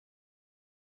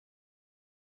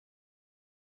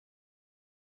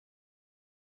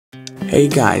Hey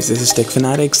guys, this is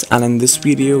techfanatics, and in this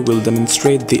video we'll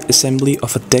demonstrate the assembly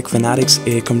of a techfanatics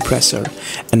air compressor.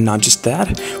 And not just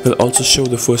that, we'll also show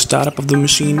the first startup of the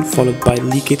machine followed by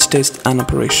leakage test and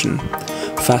operation.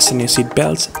 Fasten your seat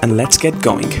belts and let's get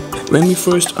going. When we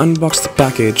first unbox the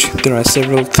package, there are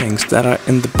several things that are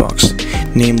in the box,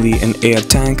 namely an air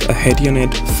tank, a head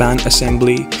unit, fan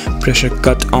assembly, pressure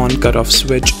cut-on cut-off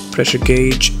switch, pressure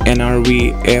gauge,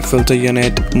 NRV, air filter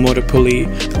unit, motor pulley,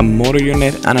 a motor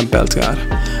unit and a belt guard.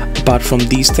 Apart from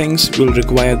these things, we'll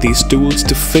require these tools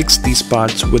to fix these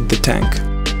parts with the tank.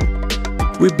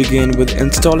 We begin with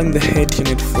installing the head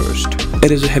unit first. It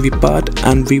is a heavy part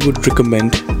and we would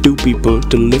recommend 2 people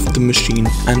to lift the machine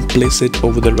and place it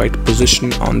over the right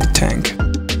position on the tank.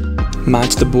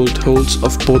 Match the bolt holes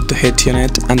of both the head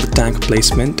unit and the tank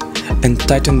placement and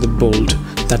tighten the bolt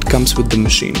that comes with the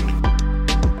machine.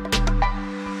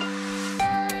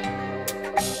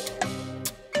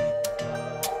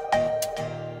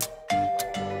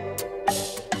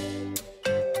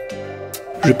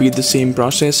 Repeat the same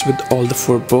process with all the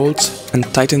 4 bolts and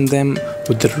tighten them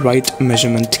with the right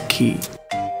measurement key.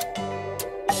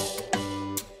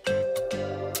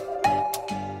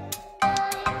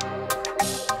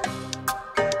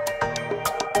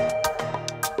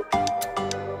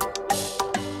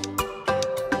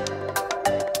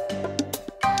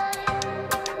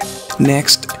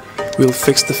 Next, we'll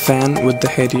fix the fan with the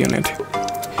head unit.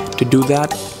 To do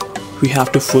that, we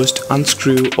have to first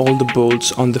unscrew all the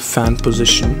bolts on the fan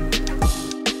position.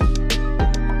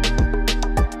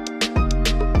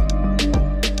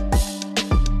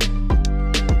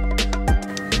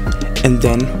 And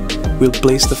then we'll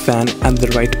place the fan at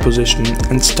the right position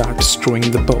and start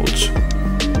screwing the bolts.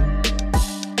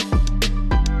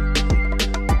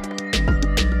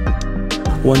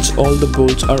 Once all the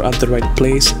bolts are at the right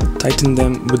place, tighten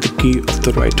them with the key of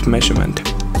the right measurement.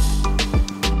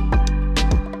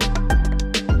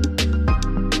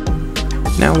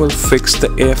 Now we'll fix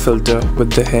the air filter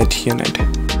with the head unit.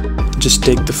 Just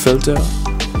take the filter,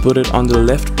 put it on the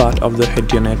left part of the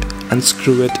head unit and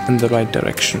screw it in the right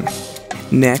direction.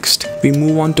 Next, we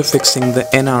move on to fixing the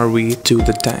NRV to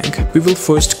the tank. We will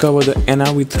first cover the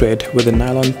NRV thread with a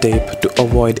nylon tape to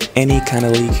avoid any kind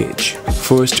of leakage.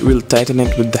 First, we'll tighten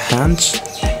it with the hands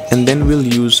and then we'll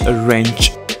use a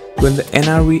wrench. When the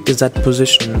NRV is at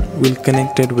position, we'll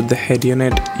connect it with the head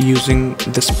unit using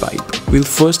this pipe. We'll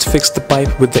first fix the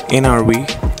pipe with the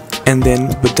NRV and then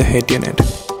with the head unit.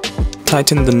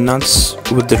 Tighten the nuts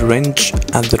with the wrench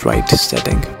at the right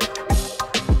setting.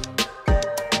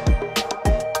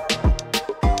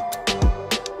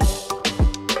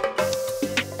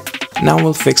 Now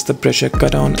we'll fix the pressure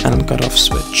cut-on and cut-off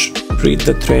switch. Treat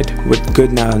the thread with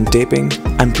good nylon taping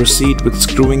and proceed with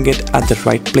screwing it at the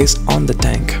right place on the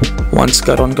tank. Once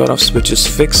cut-on cut-off switch is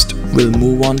fixed, we'll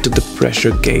move on to the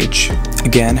pressure gauge.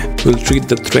 Again, we'll treat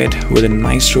the thread with a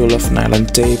nice roll of nylon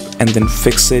tape and then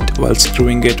fix it while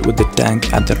screwing it with the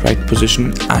tank at the right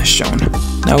position as shown.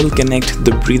 Now we'll connect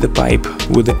the breather pipe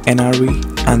with the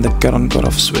NRV and the cut-on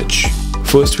cut-off switch.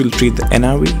 First we'll treat the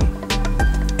NRV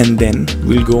and then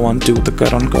we'll go on to the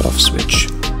cut-on cut-off switch.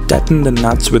 Tighten the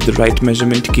nuts with the right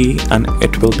measurement key and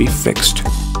it will be fixed.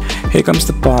 Here comes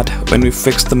the part when we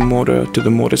fix the motor to the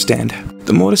motor stand.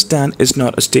 The motor stand is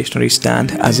not a stationary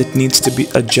stand as it needs to be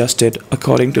adjusted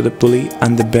according to the pulley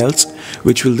and the belts,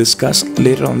 which we'll discuss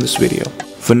later on this video.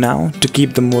 For now, to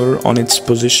keep the motor on its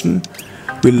position,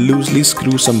 we'll loosely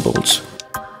screw some bolts.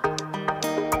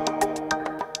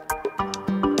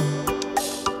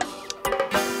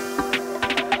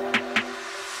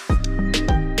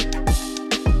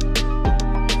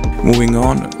 Moving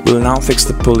on, we'll now fix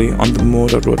the pulley on the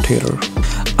motor rotator.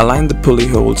 Align the pulley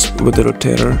holes with the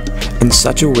rotator in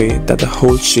such a way that the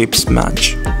hole shapes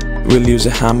match. We'll use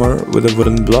a hammer with a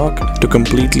wooden block to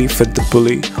completely fit the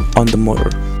pulley on the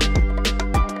motor.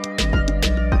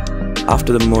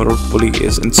 After the motor pulley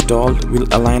is installed, we'll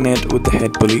align it with the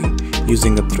head pulley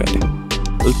using a thread.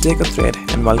 We'll take a thread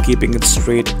and while keeping it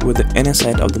straight with the inner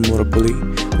side of the motor pulley,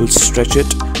 we'll stretch it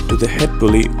to the head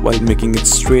pulley while making it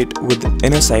straight with the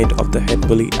inner side of the head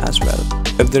pulley as well.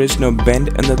 If there is no bend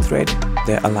in the thread,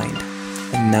 they're aligned.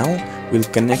 And now we'll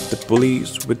connect the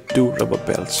pulleys with 2 rubber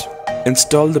belts.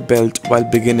 Install the belt while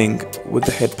beginning with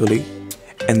the head pulley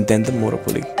and then the motor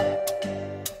pulley.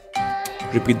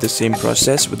 Repeat the same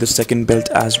process with the second belt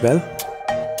as well.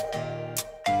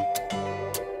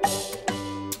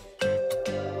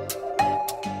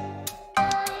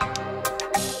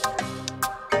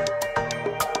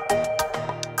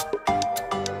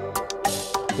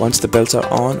 Once the belts are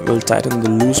on, we'll tighten the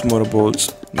loose motor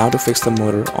bolts. Now to fix the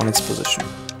motor on its position.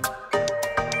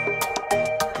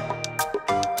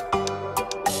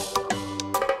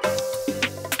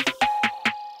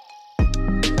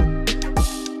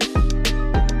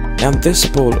 Now this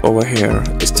pole over here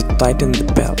is to tighten the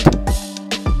belt.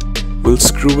 We'll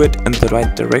screw it in the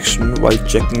right direction while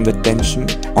checking the tension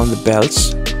on the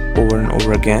belts over and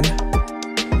over again.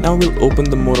 Now we'll open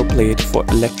the motor plate for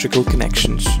electrical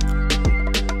connections.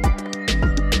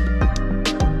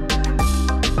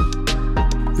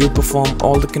 We'll perform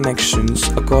all the connections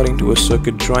according to a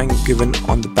circuit drawing given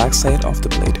on the backside of the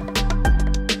plate.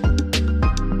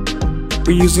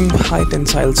 We're using high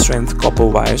tensile strength copper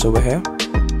wires over here.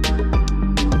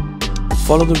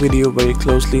 Follow the video very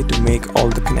closely to make all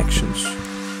the connections.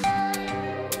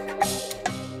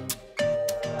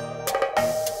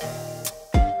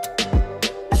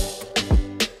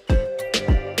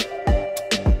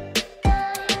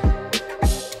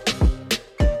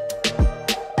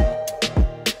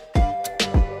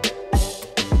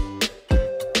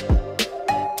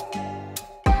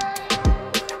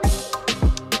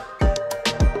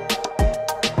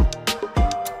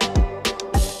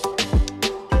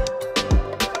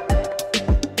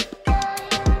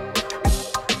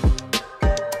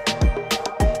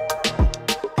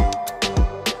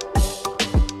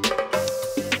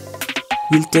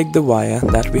 We'll take the wire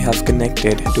that we have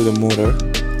connected to the motor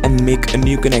and make a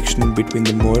new connection between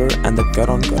the motor and the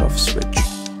cut-on cut-off switch.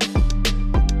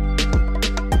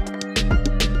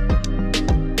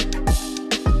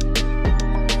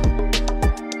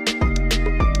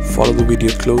 Follow the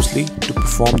video closely to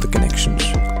perform the connections.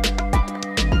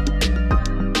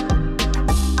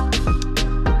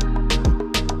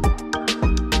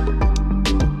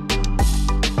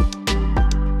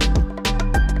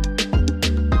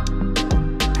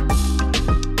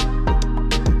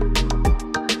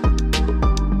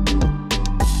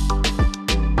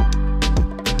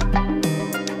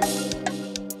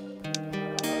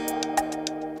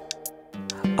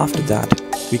 After that,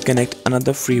 we connect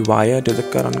another free wire to the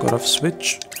cut-on cut-off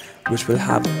switch, which will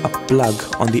have a plug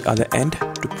on the other end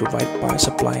to provide power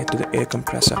supply to the air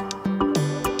compressor.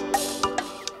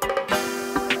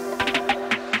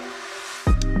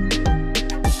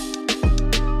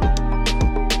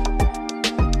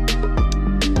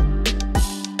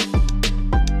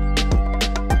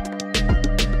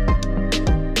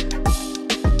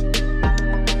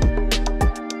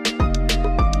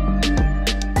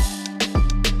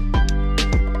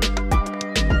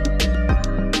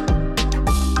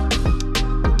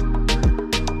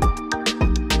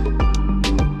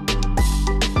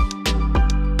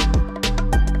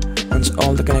 Once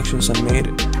all the connections are made,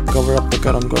 cover up the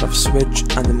cut-on cut-off switch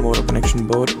and the motor connection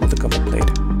board with the cover plate.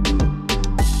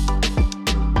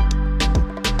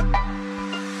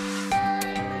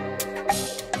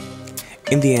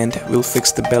 In the end, we'll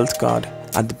fix the belt guard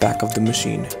at the back of the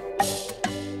machine.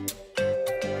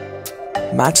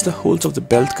 Match the holes of the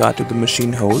belt guard to the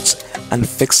machine holes and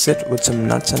fix it with some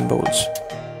nuts and bolts.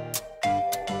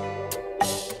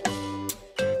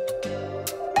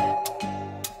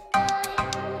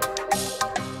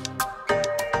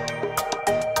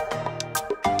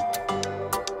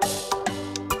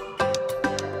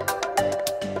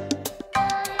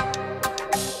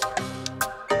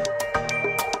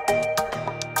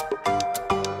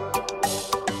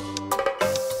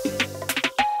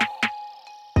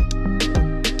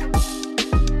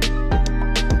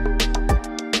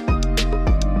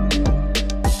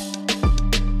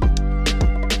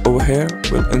 Over here,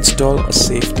 we'll install a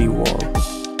safety wall.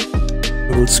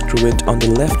 We'll screw it on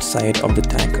the left side of the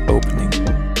tank opening.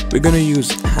 We're gonna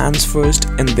use hands first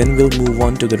and then we'll move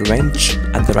on to the wrench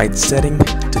at the right setting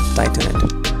to tighten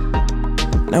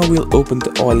it. Now we'll open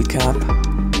the oil cap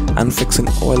and fix an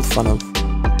oil funnel.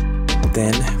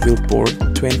 Then we'll pour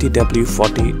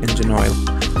 20W40 engine oil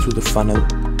through the funnel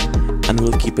and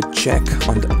we'll keep a check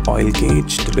on the oil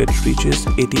gauge till it reaches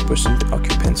 80%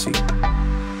 occupancy.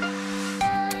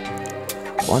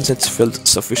 Once it's filled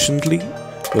sufficiently,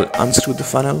 we'll unscrew the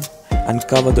funnel and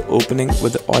cover the opening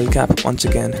with the oil cap once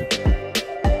again.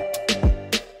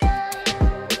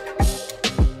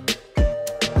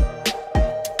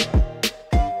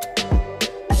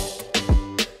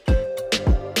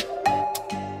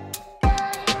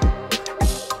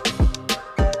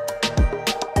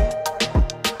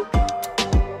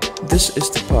 This is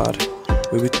the part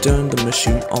where we turn the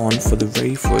machine on for the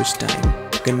very first time.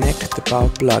 Connect the power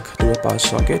plug to a power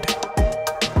socket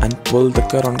and pull the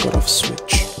cut-on cut-off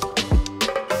switch.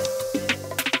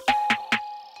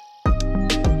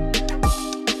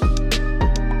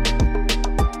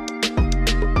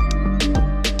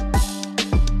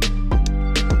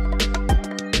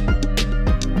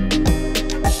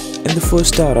 In the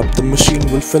first startup, the machine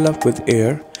will fill up with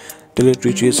air till it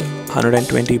reaches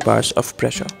 120 bars of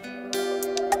pressure.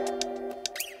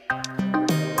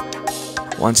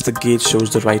 Once the gauge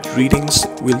shows the right readings,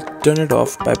 we'll turn it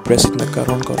off by pressing the cut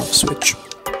on cut off switch.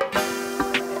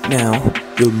 Now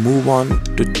we'll move on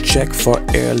to check for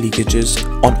air leakages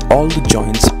on all the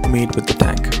joints made with the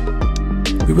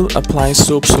tank. We will apply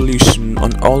soap solution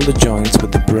on all the joints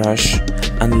with the brush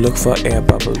and look for air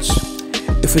bubbles.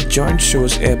 If a joint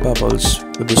shows air bubbles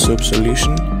with the soap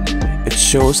solution, it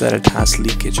shows that it has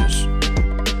leakages.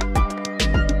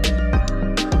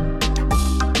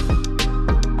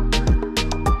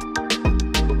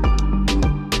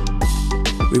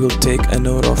 We will take a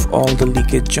note of all the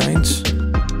leakage joints.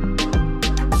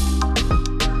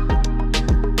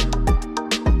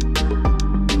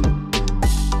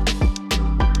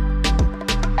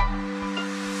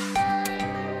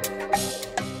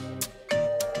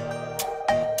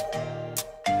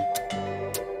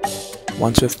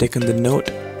 Once we've taken the note,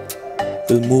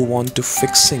 we'll move on to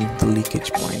fixing the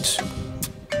leakage points.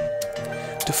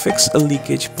 To fix a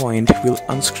leakage point, we'll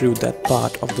unscrew that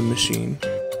part of the machine.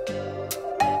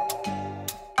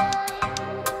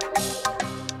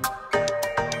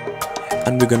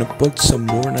 And we're gonna put some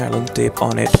more nylon tape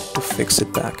on it to fix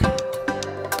it back.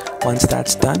 Once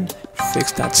that's done,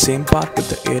 fix that same part with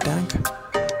the air tank.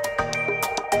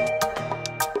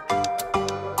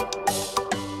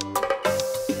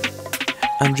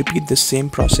 And repeat the same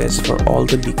process for all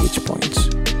the leakage points.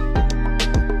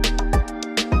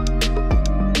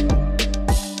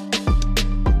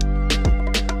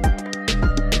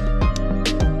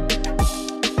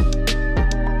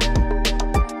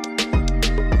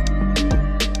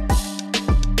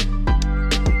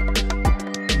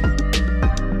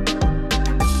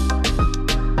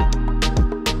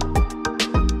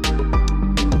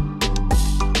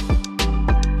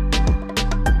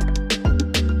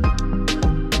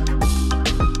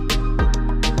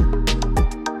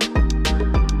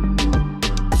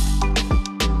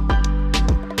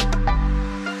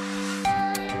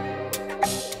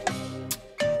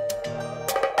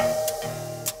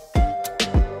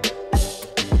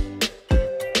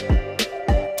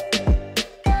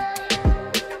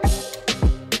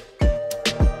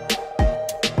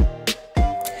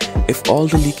 If all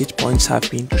the leakage points have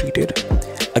been treated,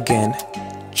 again,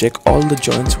 check all the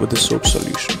joints with the soap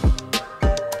solution.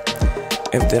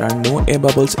 If there are no air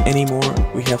bubbles anymore,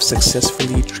 we have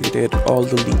successfully treated all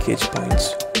the leakage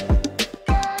points.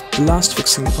 The last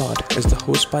fixing part is the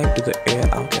hose pipe to the air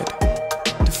outlet.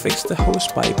 To fix the hose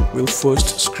pipe, we'll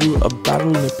first screw a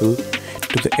barrel nipple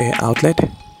to the air outlet.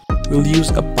 We'll use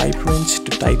a pipe wrench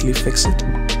to tightly fix it,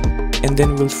 and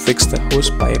then we'll fix the hose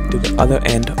pipe to the other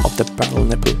end of the barrel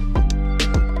nipple.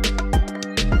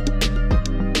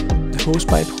 The hose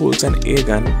pipe holds an air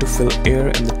gun to fill air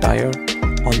in the tire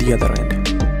on the other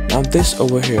end. Now this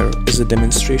over here is a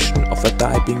demonstration of a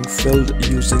tire being filled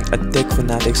using a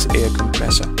techfanatics air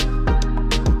compressor.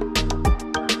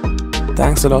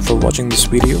 Thanks a lot for watching this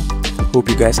video. Hope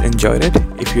you guys enjoyed it.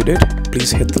 If you did, please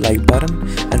hit the like button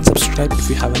and subscribe if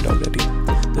you haven't already.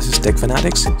 This is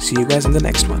techfanatics. See you guys in the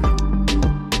next one.